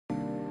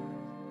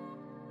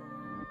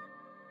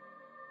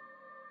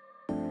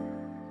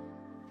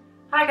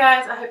Hi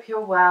guys, I hope you're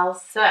well.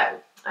 So,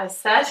 I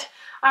said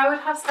I would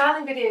have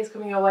styling videos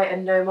coming your way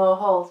and no more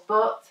hauls,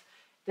 but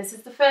this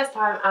is the first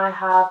time I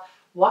have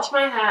washed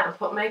my hair and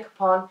put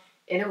makeup on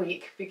in a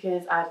week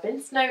because I've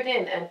been snowed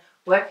in and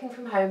working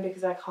from home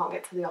because I can't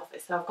get to the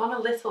office. So I've gone a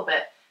little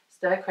bit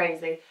stir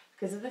crazy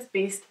because of this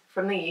beast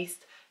from the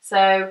east.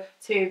 So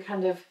to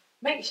kind of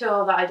make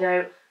sure that I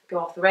don't go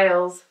off the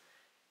rails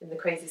in the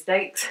crazy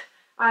states,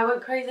 I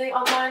went crazy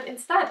online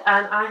instead,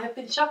 and I have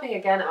been shopping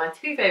again at my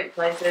two favourite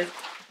places.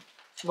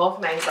 More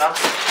from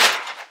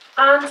ASOS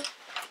and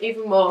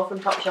even more from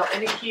TOPSHOP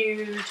in a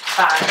huge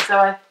bag. So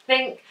I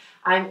think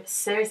I'm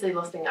seriously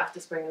lusting after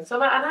spring and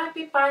summer, and I've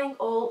been buying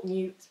all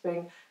new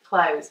spring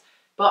clothes.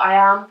 But I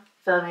am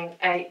filming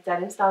a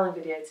denim styling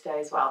video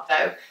today as well.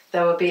 So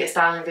there will be a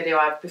styling video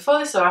either before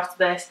this or after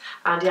this.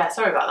 And yeah,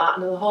 sorry about that,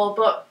 another haul,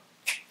 but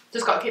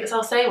just got to keep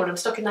myself sane when I'm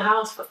stuck in the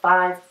house for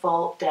 5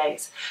 full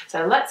days.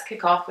 So let's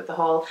kick off with the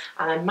haul,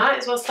 and I might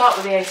as well start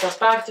with the ASOS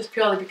bag just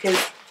purely because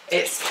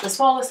it's the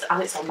smallest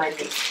and it's on my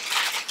knee.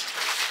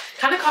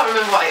 Kind of can't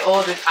remember what I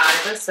ordered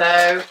either,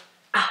 so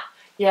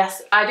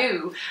yes, I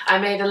do. I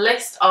made a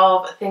list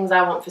of things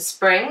I want for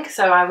spring,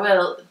 so I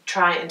will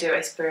try and do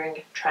a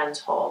spring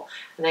trends haul.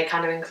 And they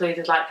kind of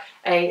included like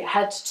a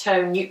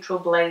head-to-toe neutral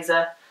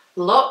blazer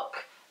look.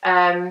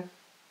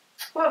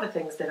 What other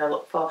things did I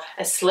look for?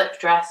 A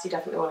slip dress, you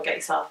definitely want to get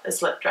yourself a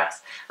slip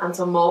dress, and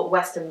some more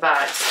western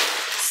vibes.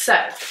 So,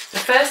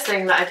 the first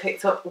thing that I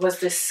picked up was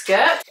this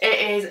skirt.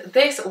 It is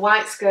this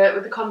white skirt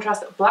with the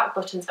contrast of black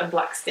buttons and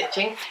black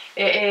stitching.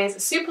 It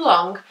is super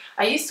long.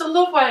 I used to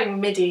love wearing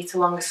midi to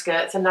longer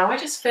skirts, and now I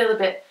just feel a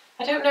bit,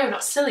 I don't know,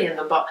 not silly in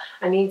them, but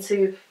I need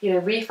to,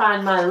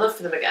 refine my love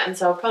for them again.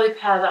 So I'll probably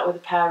pair that with a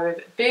pair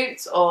of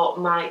boots or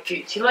my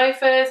Gucci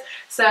loafers.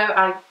 So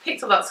I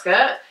picked up that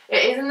skirt.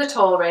 It is in the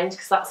tall range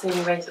because that's the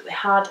only range that they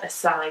had, a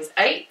size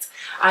 8.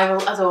 I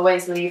will, as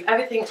always, leave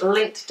everything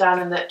linked down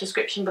in the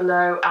description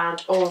below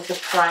and all of the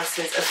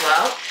prices as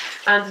well.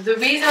 And the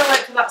reason I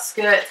went for that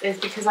skirt is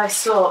because I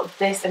saw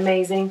this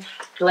amazing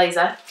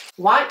blazer.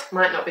 White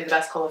might not be the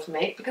best colour for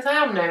me because I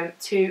am known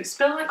to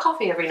spill my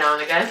coffee every now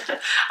and again.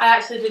 I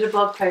actually did a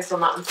blog post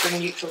on that on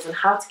spring neutrals and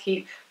how to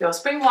keep your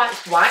spring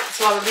whites white,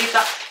 so I will leave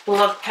that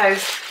blog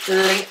post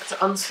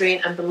linked on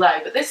screen and below.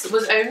 But this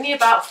was only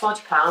about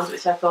 £40,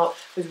 which I thought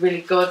was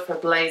really good for a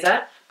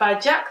blazer, by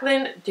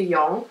Jacqueline de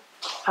Jong.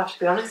 I have to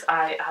be honest,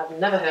 I have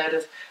never heard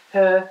of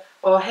her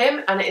or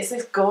him, and it is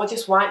this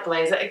gorgeous white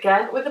blazer,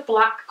 again with the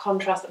black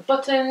contrast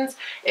buttons.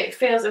 It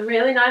feels a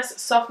really nice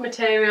soft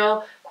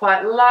material,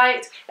 quite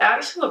light. It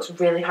actually looks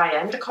really high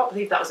end. I can't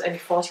believe that was only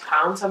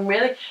 £40, so I'm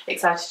really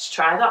excited to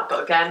try that,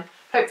 but again,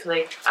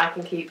 hopefully I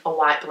can keep a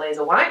white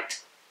blazer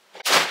white.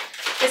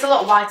 It's a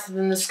lot whiter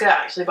than the skirt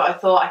actually, but I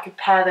thought I could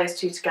pair those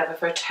two together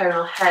for a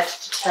tonal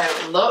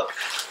head-to-toe look,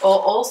 or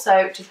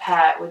also to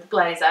pair with the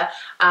blazer.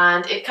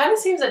 And it kind of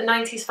seems that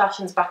 90s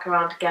fashion's back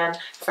around again.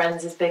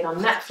 Friends is big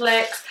on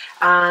Netflix,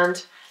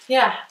 and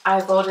yeah,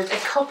 I've ordered a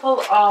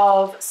couple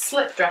of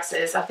slip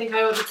dresses. I think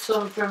I ordered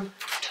some from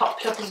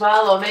TOPSHOP as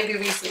well, or maybe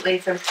recently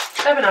from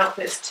Urban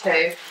Outfitters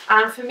too.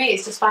 And for me,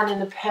 it's just finding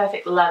the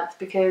perfect length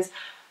because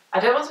I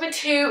don't want something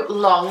too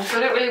long, so I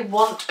don't really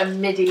want a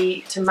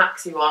midi to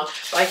maxi one,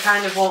 but I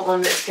kind of want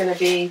one that's going to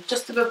be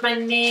just above my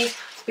knee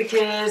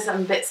because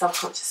I'm a bit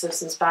self-conscious of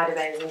some spider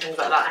veins and things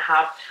like that I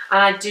have.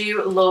 And I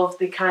do love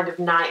the kind of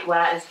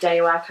nightwear as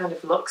daywear kind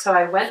of look, so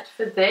I went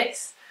for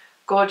this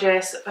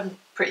gorgeous, I'm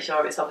pretty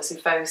sure it's obviously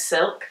faux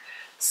silk,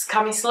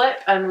 cami slip,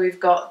 and we've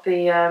got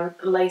the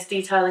lace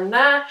detailing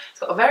there.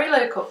 It's got a very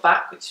low cut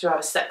back, which is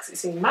rather sexy,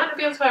 so you might not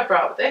be able to wear a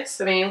bra with this.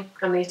 I mean,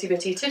 I'm the itty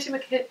bitty titty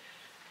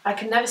I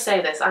can never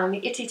say this, I'm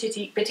the itty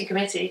titty bitty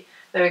committee,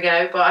 there we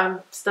go, but I'm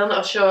still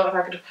not sure if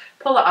I could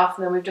pull that off.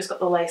 And then we've just got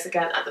the lace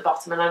again at the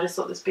bottom, and I just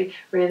thought this would be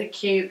really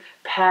cute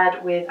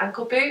paired with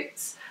ankle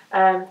boots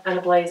and a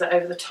blazer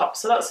over the top.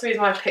 So that's the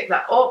reason why I picked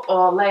that up,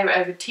 or layer it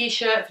over a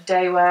t-shirt for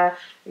day wear,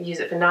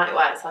 use it for night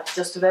wear. It's like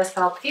just a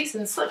versatile piece,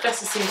 and slip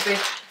dresses seem to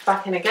be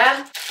back in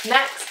again.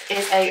 Next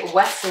is a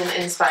western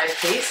inspired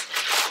piece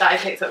that I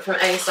picked up from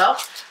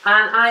ASOS.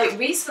 And I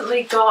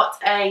recently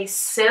got a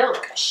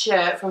silk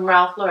shirt from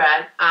Ralph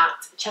Lauren at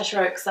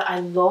Cheshire Oaks that I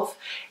love.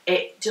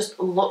 It just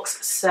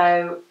looks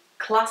so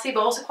classy, but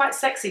also quite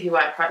sexy if you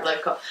wear it quite low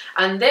cut.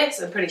 And this,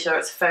 I'm pretty sure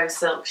it's a faux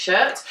silk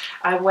shirt.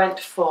 I went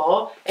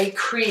for a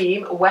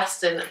cream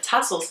western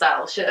tassel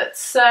style shirt.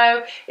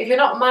 So if you're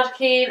not mad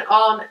keen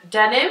on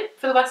denim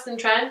for the western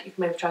trend, you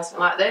can maybe try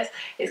something like this.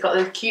 It's got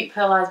those cute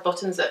pearlized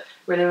buttons that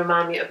really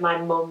remind me of my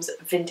mum's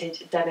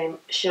vintage denim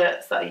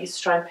shirts that I used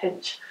to try and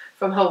pinch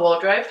from her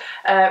wardrobe.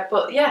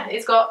 But yeah,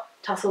 it's got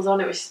tassels on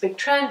it, which is a big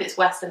trend. It's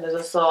western, as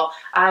I saw.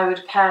 I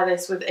would pair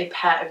this with a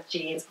pair of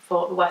jeans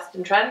for the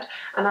western trend,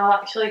 and I'll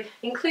actually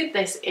include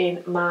this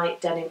in my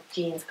denim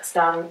jeans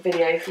styling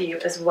video for you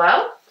as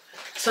well.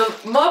 Some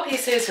more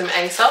pieces from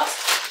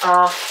ASOS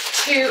are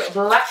 2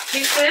 black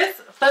pieces.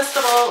 First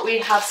of all, we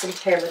have some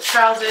tailored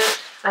trousers.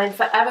 I'm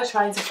forever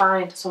trying to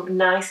find some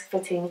nice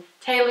fitting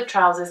tailored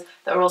trousers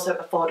that are also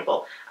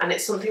affordable, and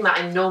it's something that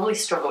I normally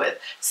struggle with.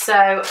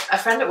 So a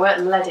friend at work,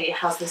 Letty,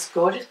 has this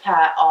gorgeous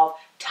pair of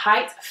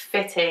tight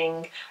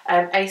fitting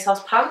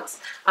ASOS pants,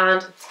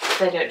 and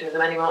they don't do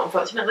them anymore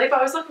unfortunately, but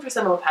I was looking for a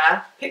similar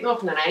pair, picked them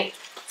up in an 8,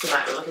 so they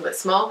might be a little bit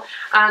small,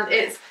 and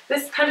it's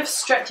this kind of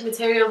stretchy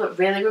material that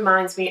really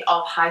reminds me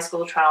of high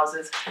school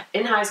trousers.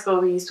 In high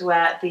school we used to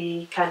wear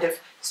the kind of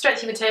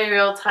stretchy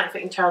material, tight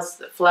fitting trousers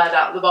that flared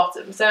out at the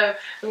bottom, so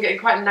I'm getting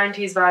quite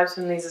 90s vibes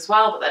from these as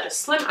well, but they're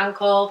just slim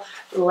ankle,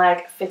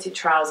 leg fitted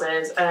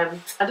trousers.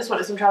 I just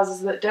wanted some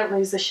trousers that don't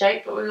lose the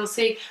shape, but we will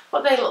see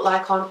what they look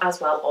like on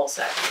as well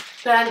also.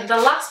 Then the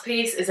last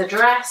piece is a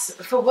dress.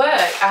 For work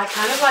I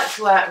kind of like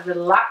to wear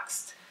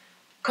relaxed,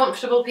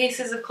 comfortable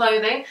pieces of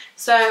clothing,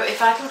 so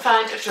if I can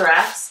find a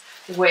dress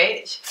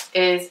which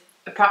is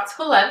a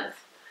practical length,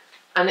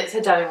 and it's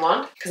a denim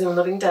one, because I'm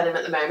loving denim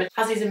at the moment. It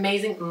has these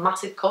amazing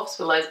massive cuffs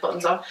with loads of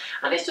buttons on,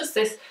 and it's just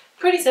this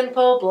pretty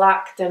simple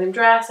black denim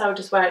dress. I would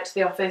just wear it to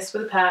the office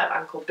with a pair of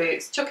ankle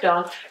boots, chuck it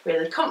on,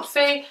 really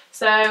comfy,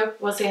 so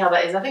we'll see how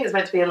that is. I think it's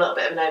meant to be a little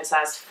bit of an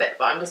oversized fit,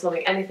 but I'm just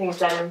loving anything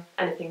denim,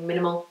 anything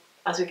minimal,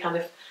 as we kind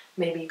of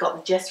maybe got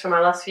the gist from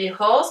our last few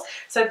hauls.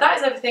 So that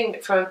is everything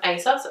from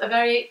ASOS, a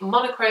very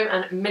monochrome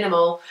and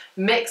minimal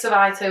mix of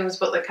items,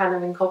 but that kind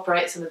of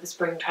incorporate some of the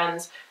spring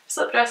trends.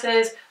 Slip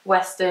dresses,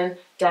 western,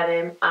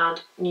 denim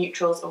and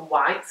neutrals and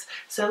whites.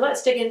 So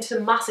let's dig into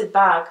the massive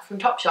bag from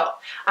Topshop.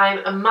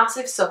 I'm a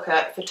massive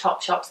sucker for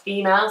Topshop's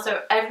email,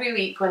 so every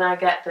week when I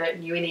get the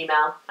new in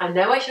email, I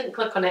know I shouldn't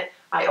click on it,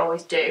 I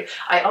always do.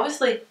 I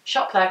obviously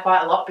shop there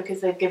quite a lot because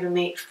they've given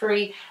me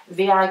free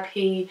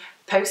VIP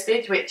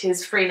postage, which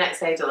is free next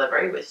day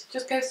delivery, which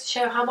just goes to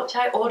show how much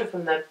I order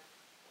from them.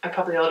 I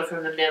probably order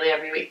from them nearly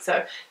every week,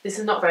 so this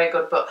is not very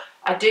good, but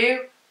I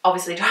do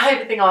obviously try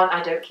everything on.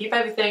 I don't keep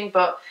everything,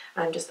 but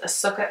I'm just a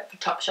sucker for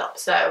Topshop.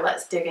 So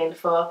let's dig in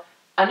for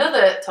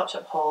another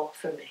Topshop haul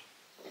from me.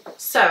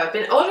 So I've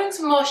been ordering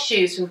some more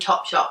shoes from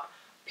Topshop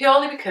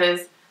purely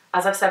because,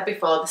 as I've said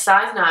before, the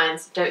size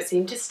 9s don't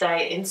seem to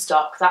stay in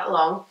stock that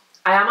long.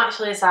 I am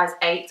actually a size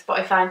 8, but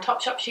I find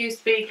Topshop shoes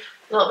to be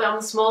a little bit on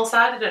the small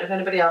side. I don't know if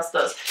anybody else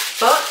does.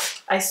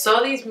 But I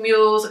saw these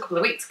mules a couple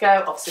of weeks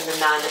ago. Obviously the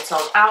 9 had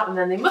sold out and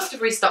then they must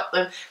have restocked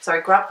them. So I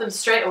grabbed them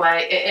straight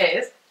away. It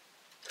is,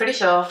 pretty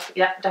sure,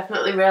 yeah,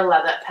 definitely real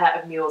leather pair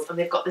of mules, and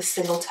they've got this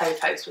single toe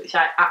post which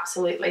I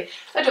absolutely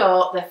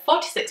adore. They're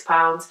 £46.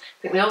 I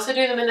think they also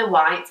do them in a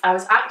white. I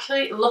was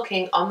actually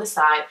looking on the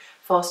site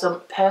for some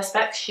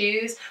perspex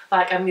shoes,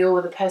 like a mule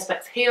with a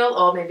perspex heel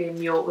or maybe a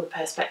mule with a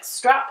perspex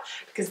strap,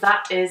 because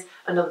that is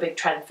another big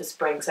trend for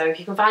spring. So if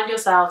you can find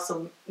yourself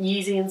some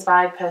Yeezy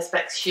inspired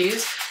perspex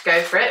shoes,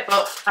 go for it,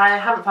 but I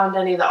haven't found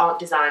any that aren't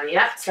designer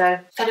yet, so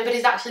if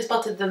anybody's actually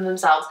spotted them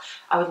themselves,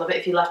 I would love it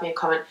if you left me a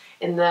comment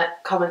in the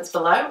comments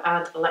below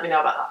and let me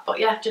know about that. But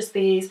yeah, just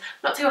these,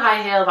 not too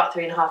high heel, about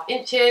 3.5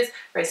 inches,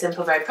 very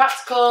simple, very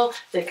practical.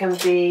 They can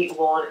be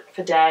worn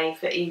for day,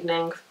 for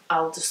evening.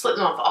 I'll just slip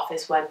them on for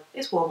office when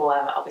it's warmer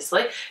weather,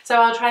 obviously.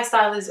 So I'll try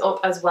style these up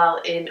as well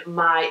in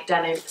my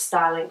denim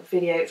styling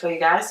video for you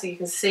guys, so you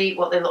can see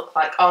what they look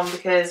like on,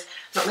 because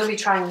I'm not going to be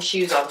trying the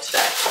shoes on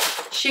today.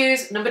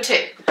 Shoes number 2.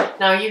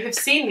 Now you have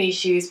seen these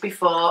shoes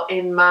before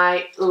in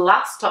my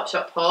last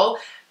Topshop haul,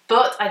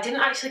 but I didn't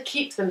actually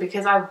keep them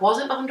because I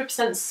wasn't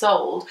 100%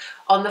 sold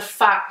on the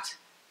fact,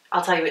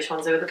 I'll tell you which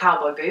ones, they were the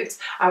cowboy boots.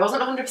 I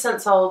wasn't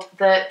 100% sold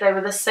that they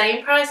were the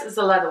same price as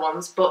the leather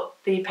ones, but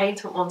the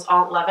patent ones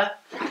aren't leather,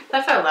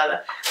 they're faux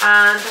leather.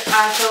 And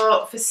I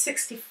thought for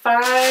 £65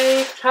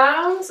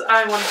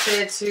 I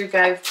wanted to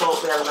go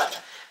for real leather.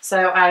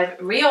 So I've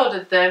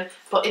reordered them,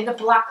 but in the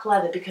black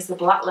leather, because the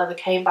black leather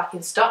came back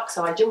in stock,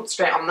 so I jumped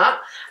straight on that.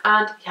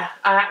 And yeah,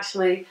 I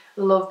actually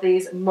love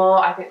these more.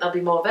 I think they'll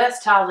be more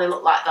versatile, they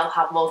look like they'll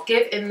have more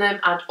give in them,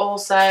 and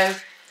also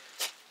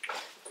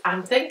I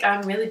think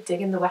I'm really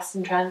digging the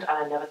western trend, and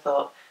I never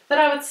thought that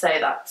I would say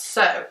that.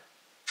 So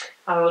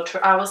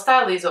I will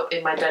style these up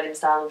in my denim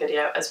styling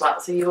video as well,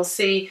 so you will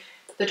see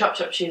the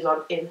Topshop shoes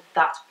on in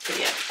that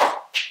video.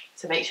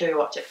 So make sure you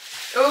watch it.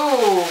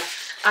 Ooh,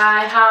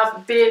 I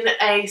have been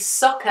a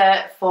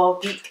sucker for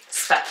geek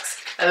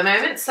specs at the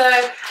moment, so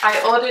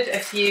I ordered a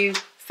few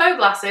faux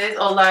glasses,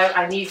 although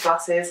I need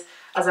glasses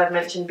as I've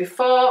mentioned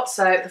before.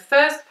 So the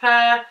first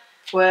pair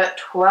were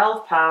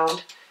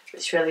 £12,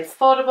 which is really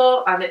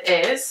affordable, and it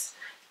is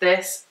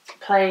this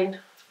plain,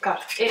 God,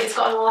 it's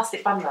got an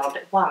elastic band around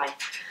it, why?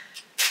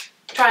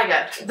 Try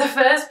again. The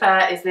first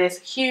pair is this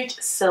huge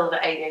silver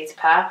aviator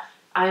pair.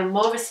 I am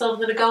more of a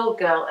silver than a gold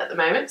girl at the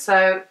moment,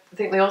 so I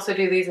think they also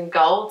do these in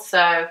gold,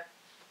 so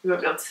you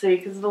won't be able to see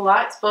because of the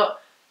lights,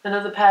 but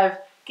another pair of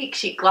geek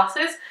chic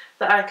glasses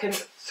that I can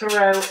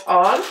throw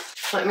on.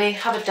 Let me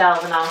have a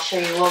delve and I'll show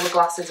you all the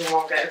glasses in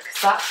one go,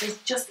 because that is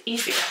just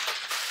easier.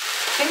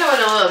 I think I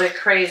went a little bit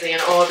crazy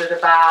and ordered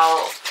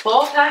about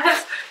 4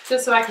 pairs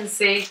just so I can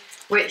see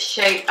which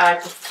shape I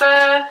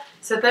prefer.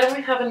 So then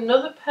we have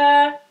another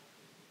pair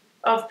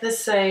of the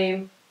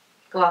same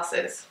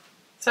glasses.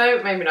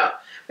 So maybe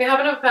not. We have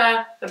another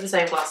pair of the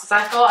same glasses.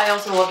 I thought I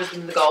also ordered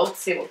them in the gold to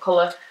see what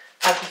colour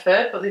I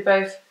preferred, but they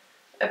both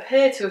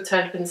appear to have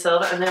turned up in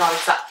silver, and they are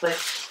exactly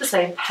the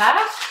same pair.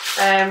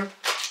 I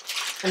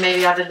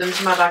maybe added them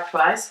to my bag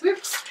twice.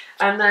 Whoops.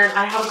 And then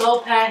I have a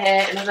gold pair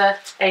here, another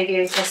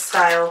aviator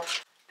style.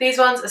 These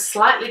ones are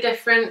slightly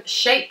different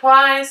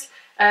shape-wise,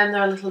 and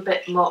they're a little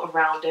bit more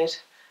rounded.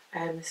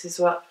 And this is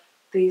what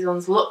these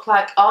ones look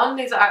like on.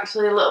 These are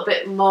actually a little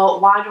bit more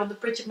wider on the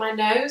bridge of my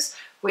nose,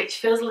 which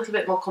feels a little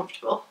bit more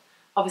comfortable.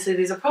 Obviously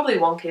these are probably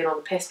wonky and on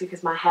the piss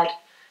because my head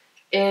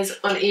is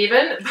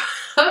uneven,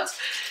 but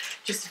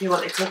just if you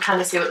wanted to kind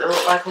of see what they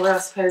look like, although I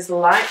suppose the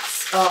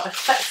lights are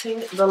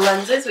affecting the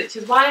lenses, which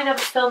is why I never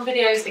film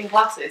videos in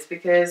glasses,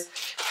 because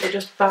it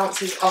just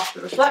bounces off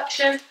the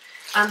reflection.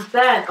 And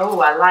then, oh,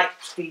 I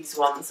liked these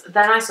ones.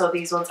 Then I saw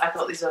these ones, I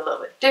thought these were a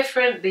little bit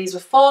different. These were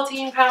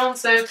 £14,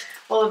 so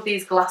all of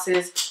these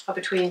glasses are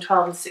between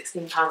 £12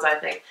 and £16, I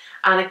think.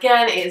 And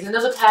again, it is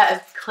another pair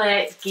of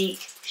clear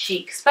geek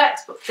chic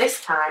specs, but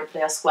this time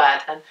they are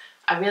squared. And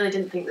I really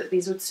didn't think that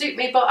these would suit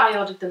me, but I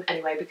ordered them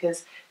anyway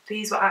because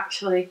these were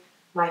actually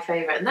my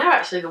favourite. And they're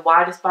actually the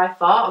widest by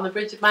far on the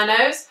bridge of my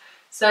nose.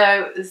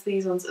 So there's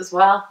these ones as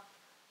well.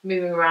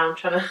 Moving around,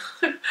 trying to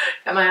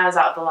get my eyes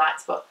out of the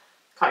lights, but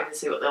can't even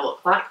see what they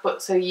look like,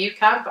 but so you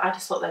can. But I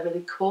just thought they're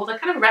really cool. They're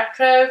kind of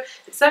retro,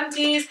 the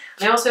 70s.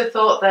 And I also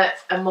thought that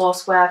a more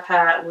square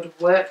pair would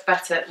work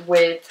better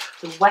with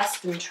the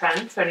Western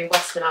trend for any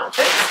Western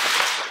outfits.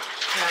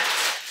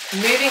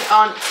 Right. Moving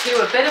on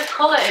to a bit of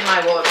colour in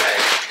my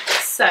wardrobe.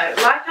 So,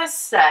 like I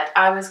said,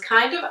 I was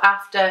kind of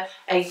after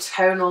a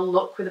tonal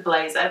look with a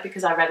blazer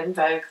because I read in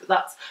Vogue that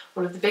that's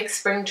one of the big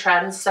spring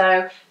trends.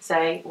 So,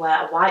 say,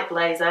 wear a white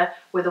blazer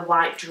with a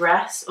white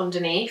dress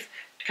underneath,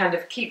 kind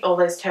of keep all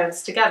those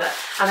tones together.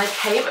 And I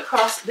came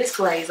across this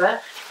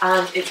blazer,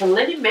 and it's a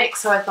linen mix,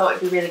 so I thought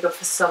it'd be really good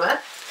for summer.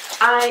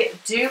 I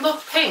do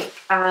love pink,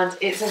 and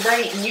it's a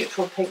very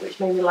neutral pink, which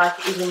made me like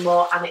it even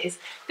more, and it is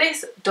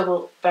this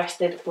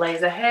double-breasted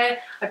blazer here.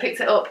 I picked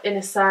it up in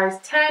a size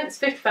 10, it's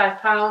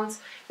 £55,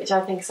 which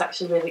I think is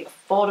actually really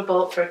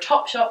affordable for a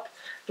Topshop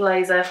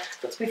blazer.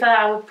 But to be fair,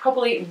 I would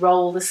probably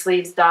roll the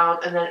sleeves down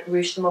and then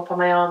ruche them up on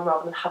my arm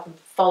rather than have them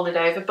folded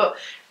over. But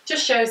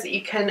just shows that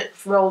you can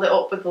roll it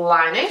up with the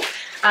lining.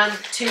 And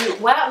to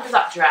wear under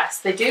that dress,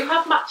 they do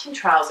have matching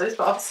trousers,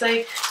 but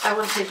obviously I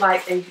wanted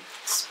like a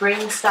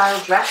spring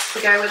style dress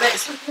to go with it.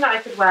 It's something that I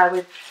could wear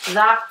with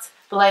that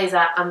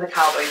blazer and the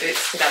cowboy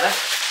boots together.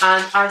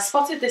 And I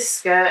spotted this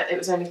skirt,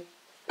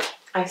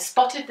 I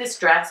spotted this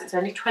dress, it's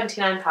only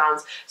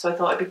 £29, so I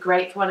thought it'd be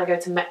great for when I go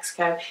to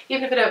Mexico,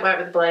 even if I don't wear it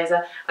with a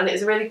blazer. And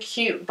it's a really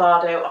cute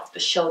bardo off the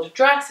shoulder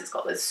dress, it's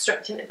got this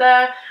stretch in it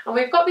there, and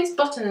we've got these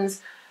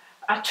buttons.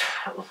 I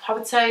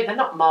would say they're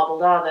not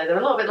marbled, are they? They're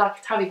a little bit like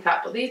a tabby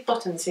cap, but these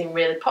buttons seem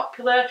really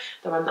popular.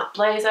 They're on that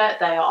blazer,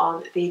 they are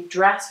on the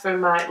dress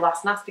from my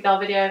last Nasty Girl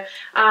video,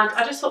 and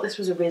I just thought this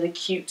was a really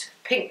cute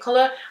pink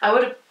colour. I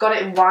would have got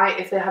it in white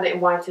if they had it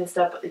in white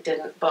instead, but they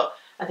didn't. But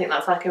I think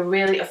that's like a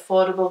really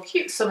affordable,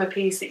 cute summer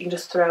piece that you can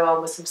just throw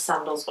on with some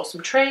sandals or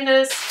some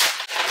trainers.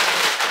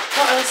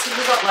 What else have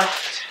we got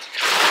left?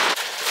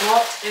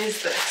 What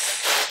is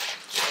this?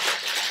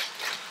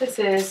 This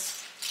is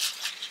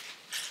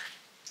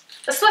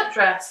a slip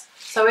dress.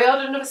 So we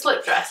ordered another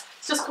slip dress.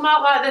 It's just come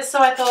out like this, so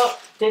I thought,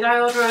 did I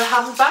order a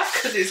handbag?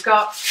 Because it's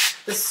got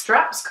the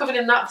straps covered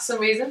in that for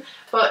some reason.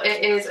 But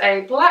it is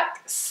a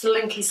black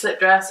slinky slip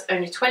dress,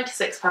 only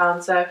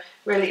 £26, so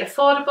really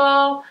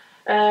affordable.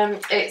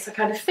 It's a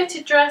kind of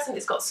fitted dress and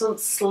it's got some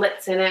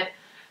slits in it.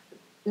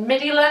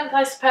 Midi length,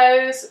 I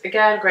suppose.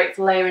 Again, great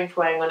for layering,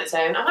 for wearing on its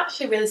own. I'm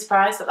actually really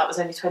surprised that that was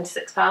only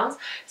 £26.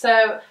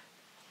 So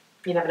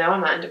you never know, I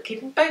might end up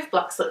keeping both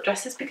black slip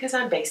dresses because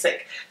I'm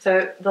basic.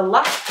 So the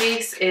last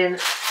piece in the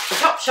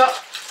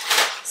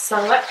Topshop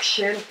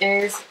selection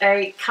is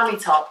a cami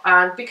top,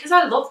 and because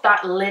I love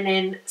that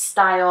linen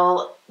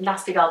style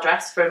Nasty Girl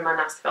dress from my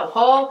Nasty Girl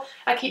haul,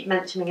 I keep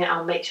mentioning it,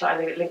 I'll make sure I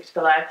leave it linked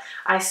below.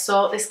 I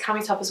saw this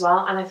cami top as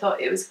well and I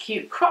thought it was a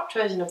cute cropped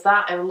version of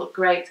that. It would look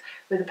great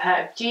with a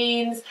pair of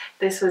jeans.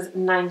 This was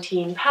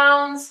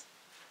 £19.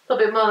 A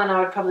little bit more than I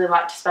would probably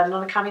like to spend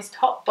on a cami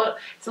top, but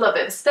it's a little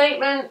bit of a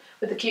statement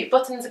with the cute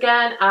buttons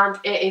again, and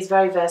it is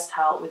very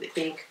versatile with it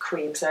being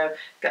cream, so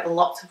get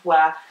lots of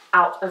wear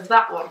out of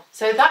that one.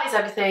 So that is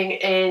everything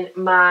in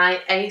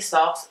my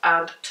ASOS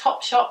and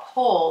Topshop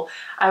haul.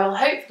 I will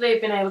hopefully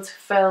have been able to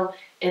film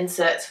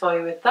inserts for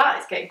you with that.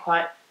 It's getting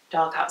quite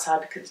dark outside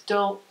because it's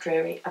dull,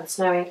 dreary and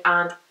snowing,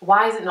 and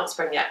why is it not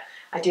spring yet?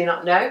 I do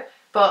not know.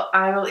 But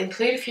I will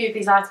include a few of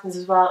these items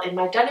as well in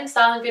my denim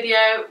styling video,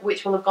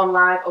 which will have gone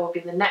live or will be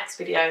the next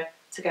video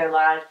to go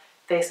live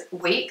this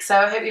week. So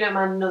I hope you don't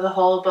mind another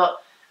haul,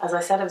 but as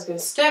I said, I was going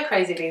stir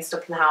crazy being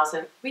stuck in the house,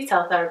 and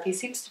retail therapy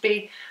seems to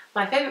be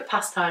my favourite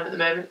pastime at the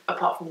moment,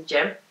 apart from the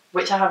gym,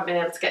 which I haven't been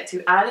able to get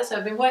to either, so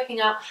I've been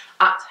working out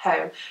at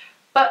home.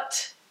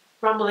 But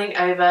rambling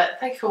over,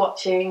 thank you for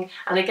watching,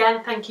 and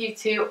again, thank you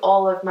to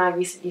all of my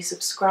recent new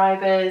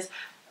subscribers.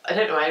 I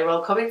don't know where you're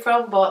all coming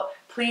from, but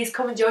please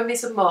come and join me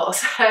some more.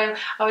 So I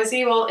will see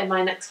you all in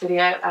my next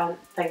video, and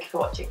thank you for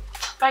watching.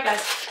 Bye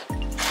guys.